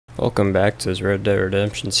Welcome back to this Red Dead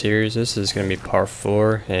Redemption series. This is going to be part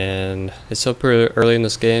 4, and it's still pretty early in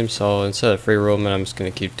this game, so instead of free roaming, I'm just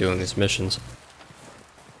going to keep doing these missions.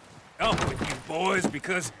 Up with you boys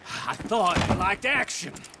because I thought you liked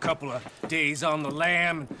action. Couple of days on the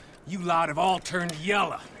lam, and you lot have all turned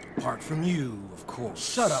yellow. Apart from you, of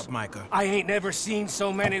course. Shut up, Micah. I ain't never seen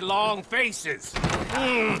so many long faces.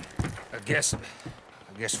 I guess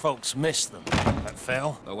folks miss them. That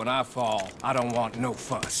fell. But when I fall, I don't want no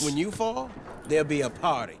fuss. When you fall, there'll be a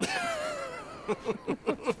party.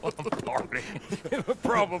 Party?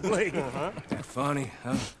 Probably. That funny,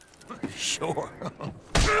 huh? Sure.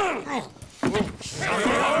 I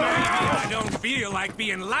don't feel like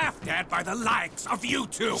being laughed at by the likes of you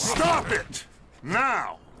two. Stop it!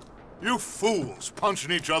 Now! You fools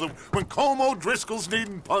punching each other when Como Driscoll's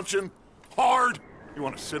needing punching hard. You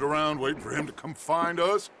want to sit around waiting for him to come find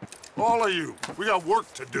us? All of you, we got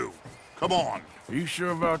work to do. Come on. Are you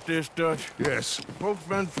sure about this, Dutch? Yes. Folks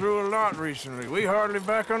been through a lot recently. We hardly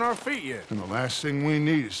back on our feet yet. And the last thing we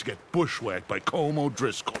need is to get bushwhacked by Como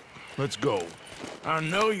Driscoll. Let's go. I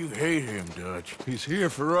know you hate him, Dutch. He's here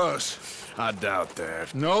for us. I doubt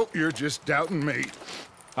that. No, you're just doubting me.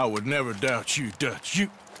 I would never doubt you, Dutch.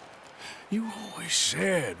 You always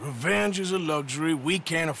said revenge is a luxury we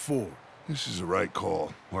can't afford. This is the right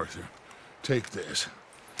call, Arthur. Take this.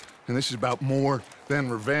 And this is about more than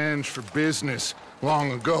revenge for business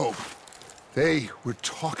long ago. They were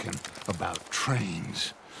talking about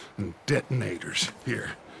trains and detonators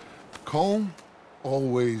here. Colm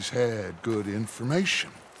always had good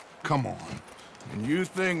information. Come on. And you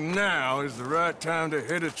think now is the right time to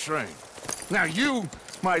hit a train? Now you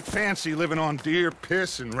might fancy living on deer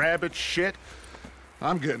piss and rabbit shit.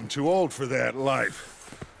 I'm getting too old for that life.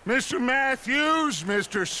 Mr. Matthews,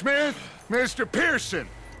 Mr. Smith, Mr. Pearson,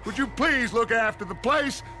 would you please look after the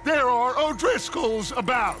place? There are O'Driscolls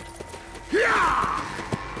about. Yeah!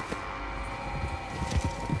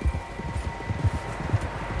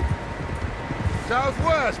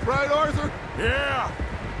 Southwest, right, Arthur? Yeah.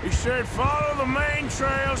 He said follow the main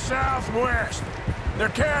trail southwest. They're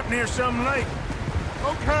camped near some lake.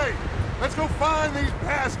 Okay, let's go find these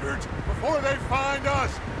bastards before they find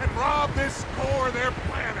us and rob this store they're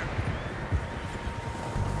planning.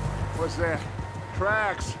 What's that?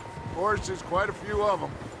 Tracks. Horses, quite a few of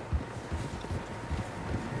them.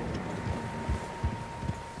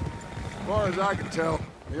 As far as I can tell,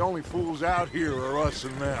 the only fools out here are us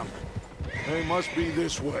and them. They must be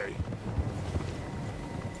this way.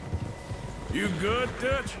 You good,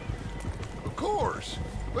 Dutch? Of course.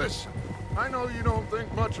 Listen, I know you don't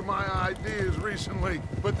think much of my ideas recently,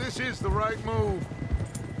 but this is the right move.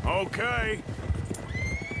 Okay.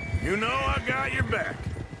 You know I got your back.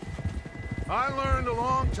 I learned a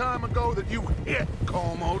long time ago that you hit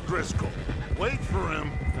Como Driscoll. Wait for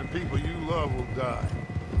him, and people you love will die.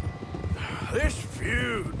 This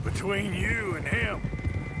feud between you and him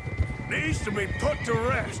needs to be put to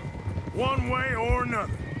rest, one way or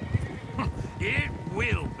another. It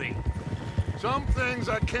will be. Some things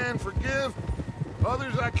I can forgive,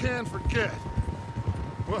 others I can forget.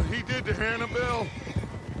 What he did to Annabelle,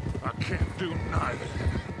 I can't do neither.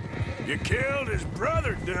 You killed his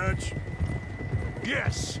brother, Dutch.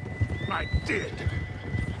 Yes, I did.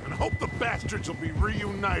 And I hope the bastards will be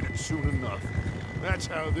reunited soon enough. That's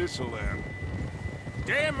how this'll end.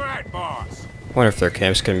 Damn right, boss. I wonder if their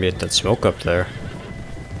camp's going to be at that smoke up there.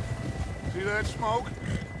 See that smoke?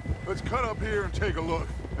 Let's cut up here and take a look.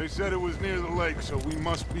 They said it was near the lake, so we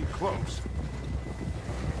must be close.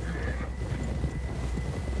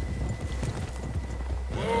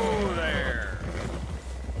 Whoa there.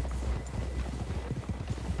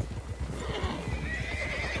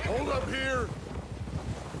 Hold up here.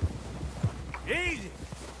 Easy.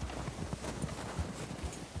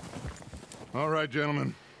 All right,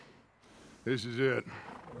 gentlemen. This is it.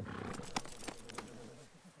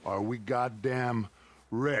 Are we goddamn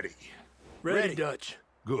ready? Ready, Dutch.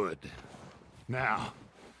 Good. Now,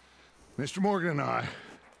 Mr. Morgan and I,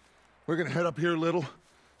 we're gonna head up here a little,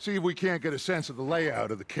 see if we can't get a sense of the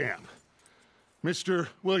layout of the camp. Mr.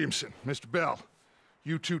 Williamson, Mr. Bell,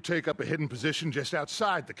 you two take up a hidden position just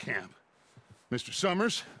outside the camp. Mr.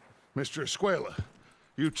 Summers, Mr. Escuela,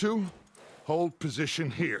 you two hold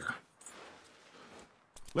position here.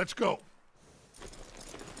 Let's go.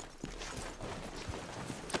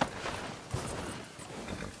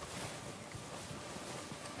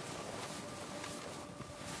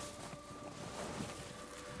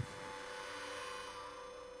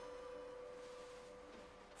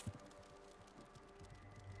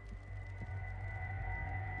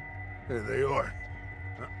 There they are.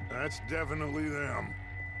 That's definitely them.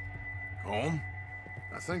 Home?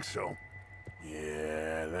 I think so.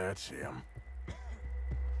 Yeah, that's him.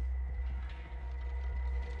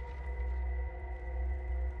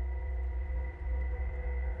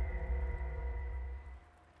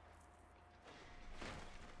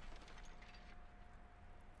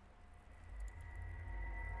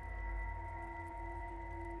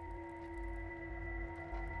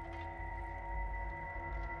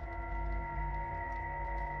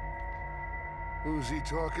 Who's he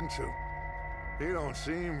talking to? He don't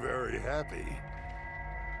seem very happy.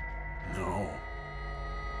 No.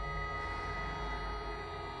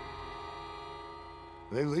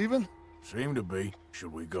 They leaving? Seem to be.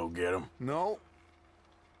 Should we go get him? No.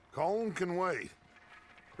 Colin can wait.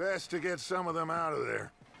 Best to get some of them out of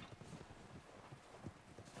there.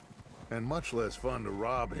 And much less fun to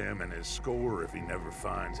rob him and his score if he never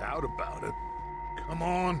finds out about it. Come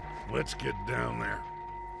on, let's get down there.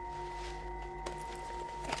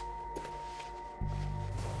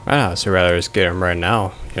 I'd honestly rather just get him right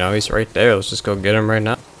now. You know, he's right there. Let's just go get him right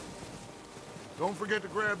now. Don't forget to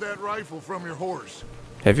grab that rifle from your horse.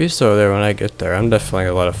 If he's still there when I get there, I'm definitely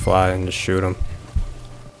gonna let it fly and just shoot him.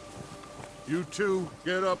 You two,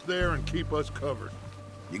 get up there and keep us covered.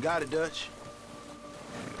 You got it, Dutch.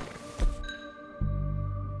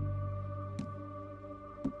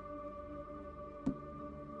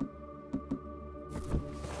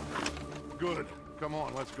 Good. Come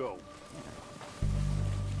on, let's go.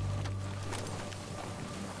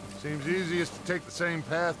 Seems easiest to take the same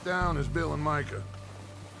path down as Bill and Micah.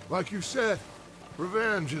 Like you said,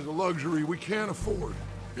 revenge is a luxury we can't afford.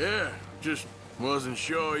 Yeah, just wasn't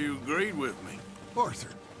sure you agreed with me. Arthur.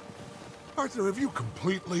 Arthur, have you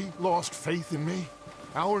completely lost faith in me?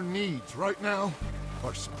 Our needs right now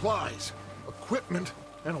are supplies, equipment,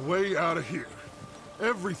 and a way out of here.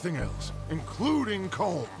 Everything else, including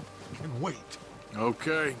Colm, can wait.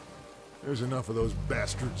 Okay. There's enough of those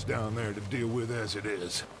bastards down there to deal with as it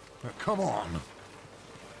is. Now, come on.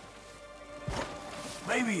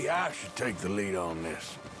 Maybe I should take the lead on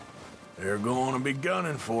this. They're going to be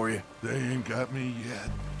gunning for you. They ain't got me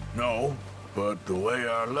yet. No, but the way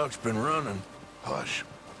our luck's been running... Hush.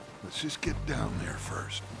 Let's just get down there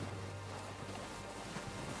first.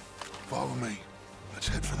 Follow me. Let's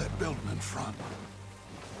head for that building in front.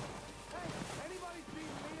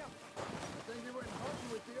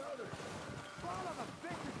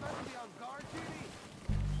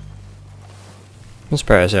 I'm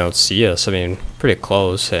surprised they don't see us. I mean, pretty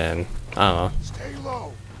close, and I don't know. Stay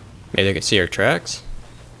low. Maybe they could see our tracks.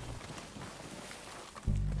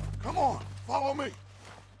 Come on, follow me.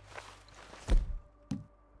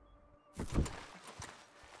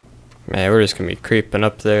 Man, we're just gonna be creeping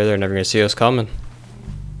up there. They're never gonna see us coming.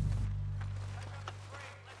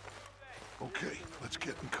 Okay, let's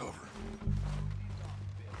get in cover.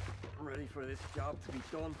 Ready for this job to be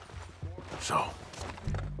done? So,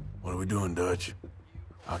 what are we doing, Dutch?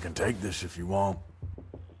 I can take this if you want.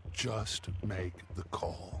 Just make the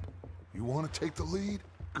call. You want to take the lead?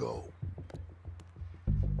 Go.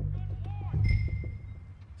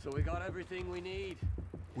 So we got everything we need.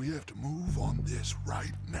 We have to move on this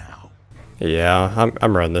right now. Yeah,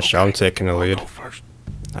 I'm running this show. I'm taking the I'll lead. go first.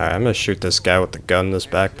 Alright, I'm gonna shoot this guy with the gun in this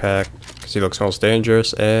backpack because he looks most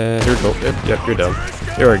dangerous. And here we go. Yep, you're done.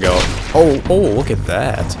 Here we go. Oh, look at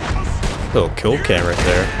that. Little kill cam right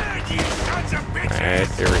there.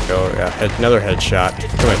 Alright, here we go. Yeah, another headshot.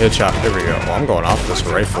 Come on, headshot. Here we go. Oh, I'm going off this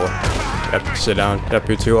rifle. Yep, sit down. Yep,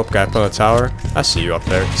 you two. Up, guy up on the tower. I see you up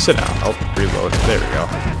there. Sit down. Oh, reload. There we go.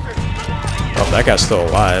 Oh, that guy's still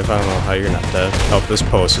alive. I don't know how you're not dead. Oh, this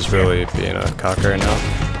post is really being a cock right now.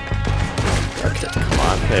 Okay, come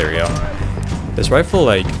on. There we go. This rifle,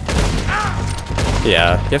 like...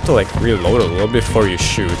 Yeah, you have to, like, reload a little bit before you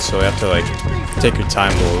shoot. So you have to, like, take your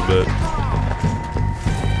time a little bit.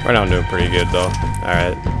 Right now I'm doing pretty good though.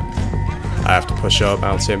 Alright. I have to push up. I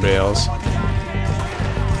don't see anybody else.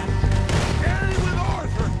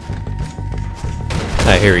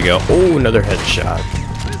 Alright, here we go. Oh, another headshot.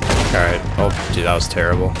 Alright. Oh, gee, that was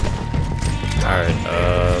terrible. Alright,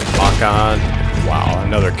 lock on. Wow,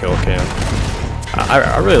 another kill cam.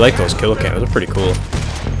 I really like those kill cams. They're pretty cool.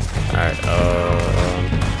 Alright,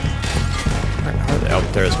 oh,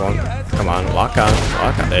 there's one. Come on, lock on.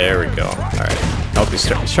 Lock on. There we go. Alright. Oh, he's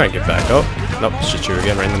trying to get back. Oh, nope, shoot you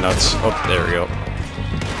again right in the nuts. Oh, there we go.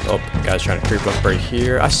 Oh, guy's trying to creep up right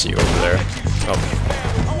here. I see you over there. Oh.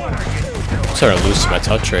 I'm starting to lose my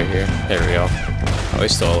touch right here. There we go. Oh,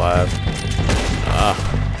 he's still alive.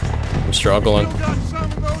 I'm struggling.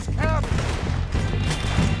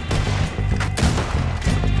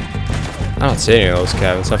 I don't see any of those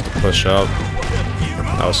cabins. I have to push up.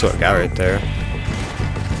 Oh, so a guy right there.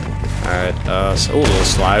 Alright, so, ooh, a little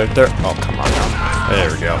slide up there. Oh, come on now.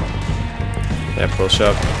 There we go. Yeah, push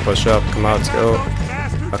up, come on, let's go.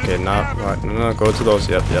 Okay, now, right, no, go to those,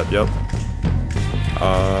 yep.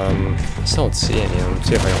 I still don't see any of them.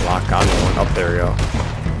 See if I can lock on to one. Up, there we go.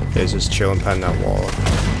 Okay, he's just chilling behind that wall.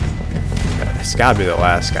 Okay, it's gotta be the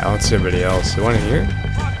last guy. I don't see anybody else. You want to hear?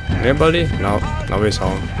 Anybody? No, nobody's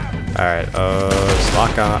home. Alright, let's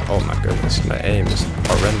lock on. Oh my goodness, my aim is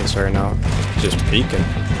horrendous right now. Just peeking.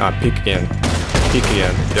 Peek again.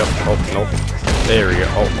 Yep. Oh, nope. There we go.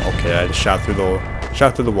 Oh, okay. I just shot through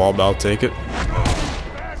the wall, but I'll take it.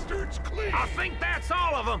 Bastards, clean. I think that's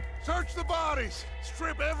all of them. Search the bodies.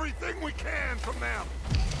 Strip everything we can from them.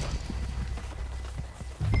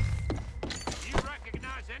 You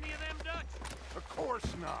recognize any of them, Dutch? Of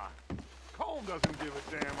course not. Cole doesn't give a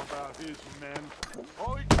damn about his men.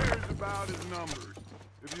 All he cares about is numbers.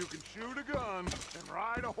 If you can shoot a gun and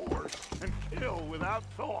ride a horse and kill without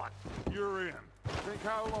thought, you're in. Think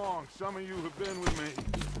how long some of you have been with me.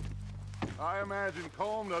 I imagine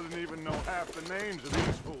Colm doesn't even know half the names of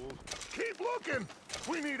these fools. Keep looking!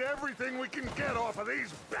 We need everything we can get off of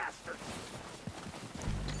these bastards!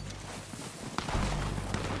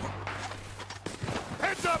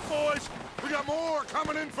 Heads up, boys! We got more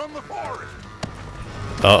coming in from the forest!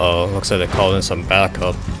 Uh-oh, looks like they called in some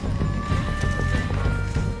backup.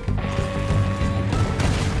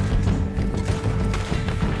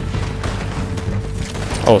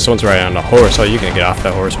 Oh, someone's riding on a horse. Oh, you can get off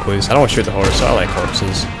that horse, please. I don't want to shoot the horse. I like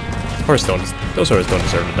horses. Those horses don't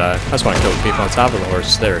deserve to die. I just want to kill the people on top of the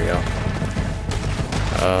horse. There we go.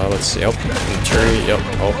 Let's see. Oh, in the tree. Yep.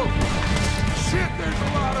 Oh. Shit, there's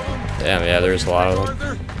a lot of them. Damn, yeah, there's a lot of them.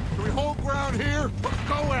 Arthur, do we hold ground here?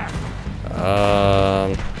 Go at it.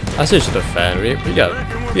 I say to defend. We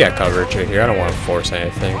got coverage right here. I don't want to force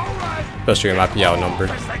anything. Especially we might be outnumbered.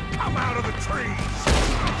 Come out of the trees.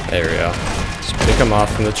 There we go. Just pick them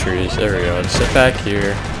off from the trees. There we go. Just sit back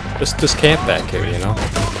here. Just camp back here, you know.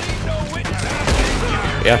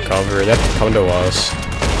 We got cover. They have to come to us.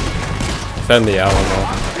 Defend the Alamo.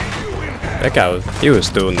 That guy he was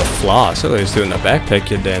doing the floss. He was doing the backpack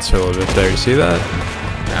kid dance for a little bit there. You see that?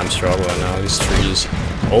 I'm struggling now. These trees.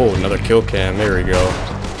 Oh, another kill cam. There we go.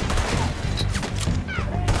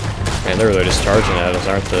 Man, they're really just charging at us,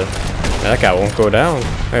 aren't they? Man, that guy won't go down.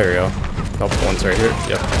 There we go. Nope, one's right here.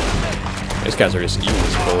 Yep. These guys are just eating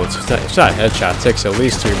these bullets. It's not a headshot. It takes at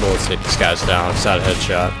least 3 bullets to take these guys down. It's not a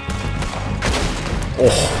headshot. Oh,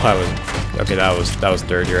 that was okay. That was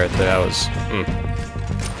dirty right there. That was.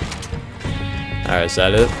 All right, is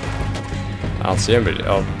that it? I don't see anybody.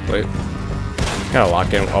 Oh, wait. Gotta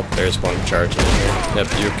lock in. Oh, there's one charging in here. Yep,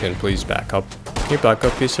 you can please back up. Can you back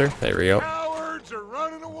up, please, sir? There we go. Cowards are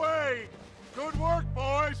running away. Good work,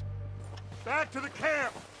 boys. Back to the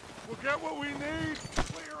camp. We'll get what we need.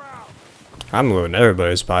 Clear out. I'm moving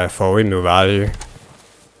everybody's by before we move out of here.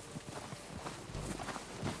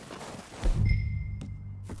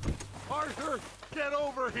 Arthur, get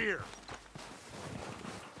over here.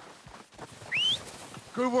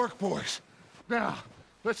 Good work, boys. Now,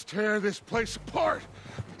 let's tear this place apart.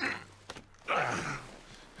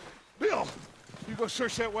 Bill, you go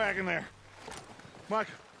search that wagon there. Mike,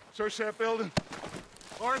 search that building.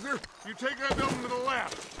 Arthur, you take that building to the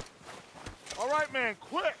left. All right, man,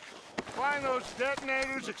 quick. Find those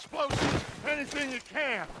detonators, explosives, anything you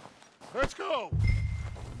can. Let's go.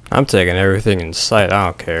 I'm taking everything in sight. I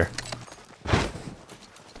don't care.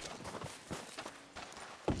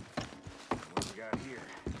 What we got here?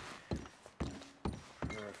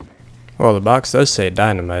 Perfect. Well, the box does say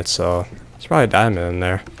dynamite, so there's probably diamond in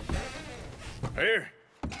there. Here.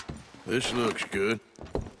 This looks good.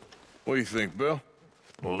 What do you think, Bill?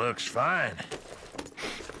 Looks fine.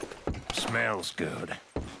 Smells good.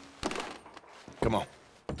 Come on.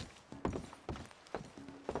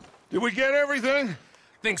 Did we get everything?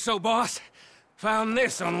 Think so, boss? Found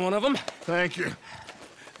this on one of them. Thank you.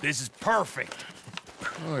 This is perfect.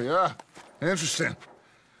 Oh, yeah? Interesting.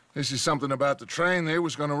 This is something about the train they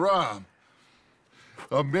was gonna rob.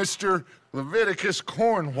 A Mr. Leviticus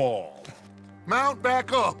Cornwall. Mount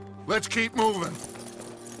back up. Let's keep moving.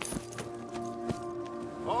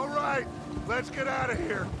 All right, let's get out of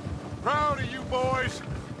here. Proud of you boys.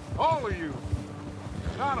 All of you.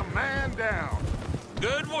 Not a man down.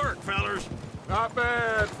 Good work, fellers. Not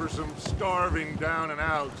bad for some starving down and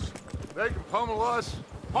outs. They can pummel us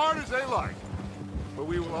hard as they like. But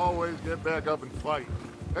we will always get back up and fight.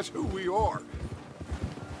 That's who we are.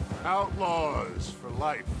 Outlaws for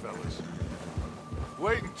life, fellas.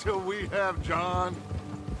 Wait until we have John,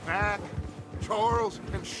 Mac, Charles,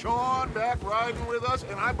 and Sean back riding with us,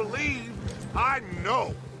 and I believe, I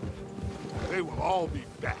know, they will all be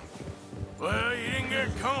back. Well, you didn't get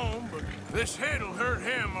Colm, but this hit'll hurt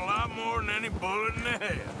him a lot more than any bullet in the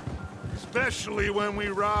head. Especially when we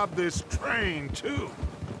rob this train, too.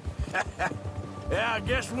 Yeah, I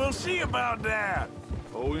guess we'll see about that.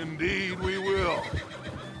 Oh, indeed we will.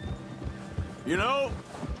 You know,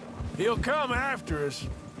 he'll come after us.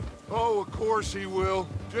 Oh, of course he will,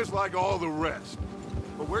 just like all the rest.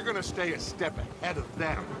 But we're gonna stay a step ahead of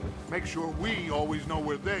them. Make sure we always know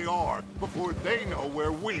where they are before they know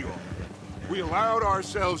where we are. We allowed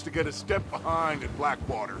ourselves to get a step behind at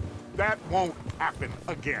Blackwater. That won't happen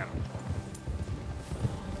again.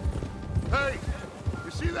 Hey,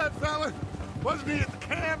 you see that fella? Wasn't he at the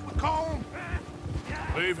camp with Colm?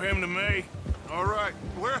 Leave him to me. All right,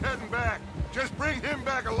 we're heading back. Just bring him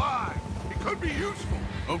back alive. He could be useful.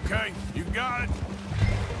 Okay, you got it.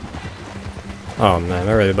 Oh man,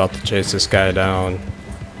 I'm really about to chase this guy down.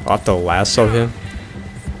 I'll have to lasso him.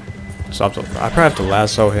 So I probably have to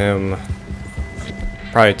lasso him.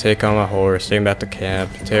 Probably take on my horse, take him back to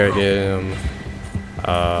camp, interrogate him.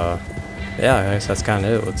 Yeah, I guess that's kind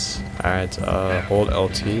of it. Alright, hold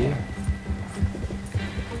LT.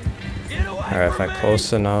 Alright, if I'm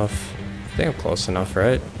close enough. I think I'm close enough,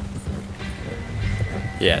 right?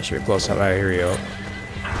 Yeah, should be close enough. Alright, here we go.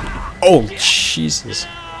 Oh, Jesus.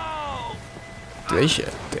 I'm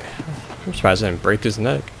surprised I didn't break his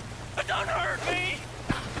neck. Don't hurt me.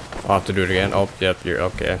 I'll have to do it again. Oh, yep, you're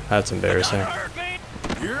okay. That's embarrassing.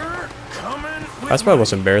 You're coming with That's probably the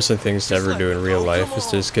most embarrassing things to ever do in real life, is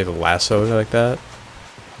to just get lassoed like that.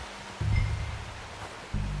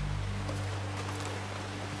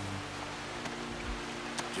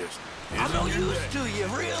 Just I'm no use to you,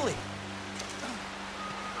 really.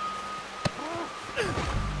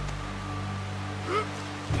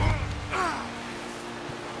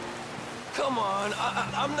 Come on,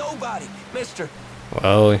 I'm nobody, mister.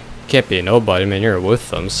 Well, you can't be a nobody, man. You're with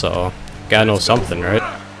them, so gotta know something, right?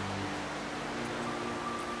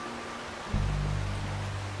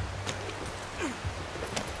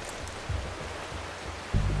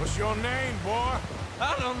 What's your name, boy?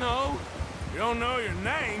 I don't know. You don't know your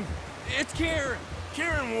name? It's Kieran.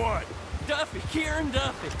 Kieran what? Duffy, Kieran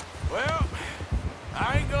Duffy. Well,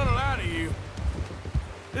 I ain't gonna lie to you.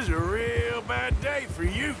 This is a real bad day for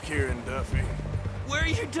you, Kieran Duffy. Where are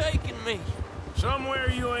you taking me? Somewhere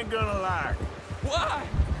you ain't gonna like. Why?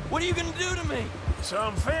 What are you gonna do to me?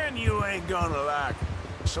 Something you ain't gonna like.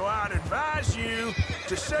 So I'd advise you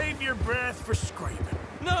to save your breath for screaming.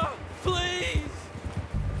 No, please.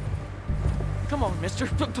 Come on, mister,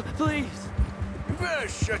 please. You better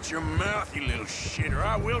shut your mouth, you little shit, or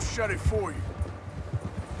I will shut it for you.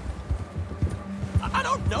 I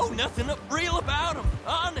don't know nothing real about him,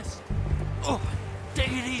 honest. Oh,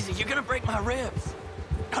 take it easy, you're gonna break my ribs.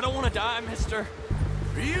 I don't want to die, mister.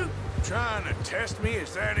 Are you trying to test me,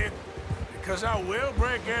 is that it? Because I will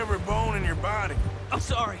break every bone in your body. I'm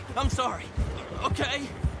sorry, okay?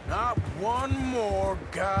 Not one more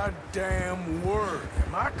goddamn word.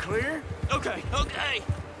 Am I clear? Okay.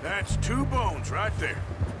 That's 2 bones right there.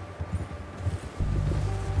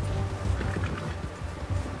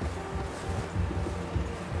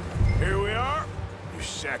 Here we are, you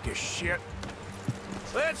sack of shit.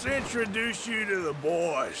 Let's introduce you to the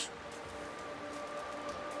boys.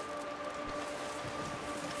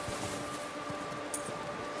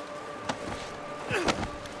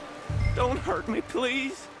 Don't hurt me,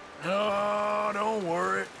 please. Oh, don't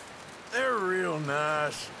worry. They're real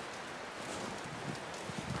nice.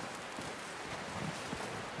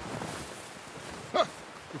 Huh,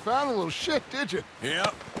 you found a little shit, did you?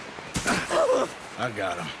 Yep. I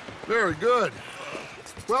got him. Very good.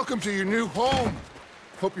 Welcome to your new home.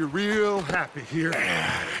 Hope you're real happy here.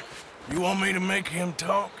 You want me to make him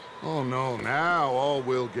talk? Oh, no, now all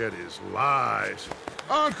we'll get is lies.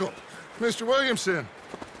 Uncle, Mr. Williamson,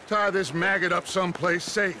 tie this maggot up someplace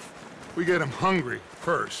safe. We get him hungry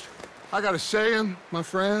first. I got a saying, my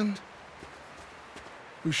friend.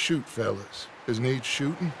 We shoot fellas as need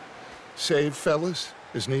shooting, save fellas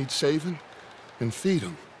as need saving, and feed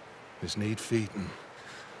 'em as need feeding.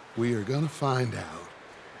 We are gonna find out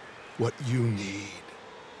what you need.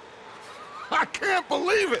 I can't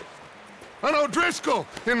believe it! An O'Driscoll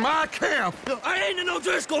in my camp! I ain't an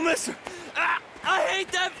O'Driscoll, mister. I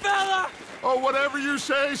hate that fella. Oh, whatever you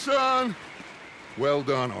say, son. Well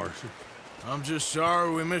done, Arthur. I'm just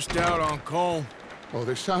sorry we missed out on Colm. Oh,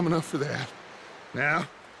 there's time enough for that. Now,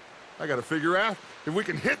 I gotta figure out if we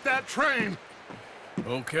can hit that train.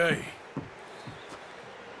 Okay.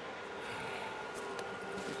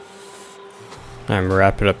 I'm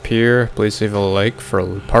wrapping up here. Please leave a like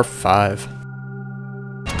for part 5.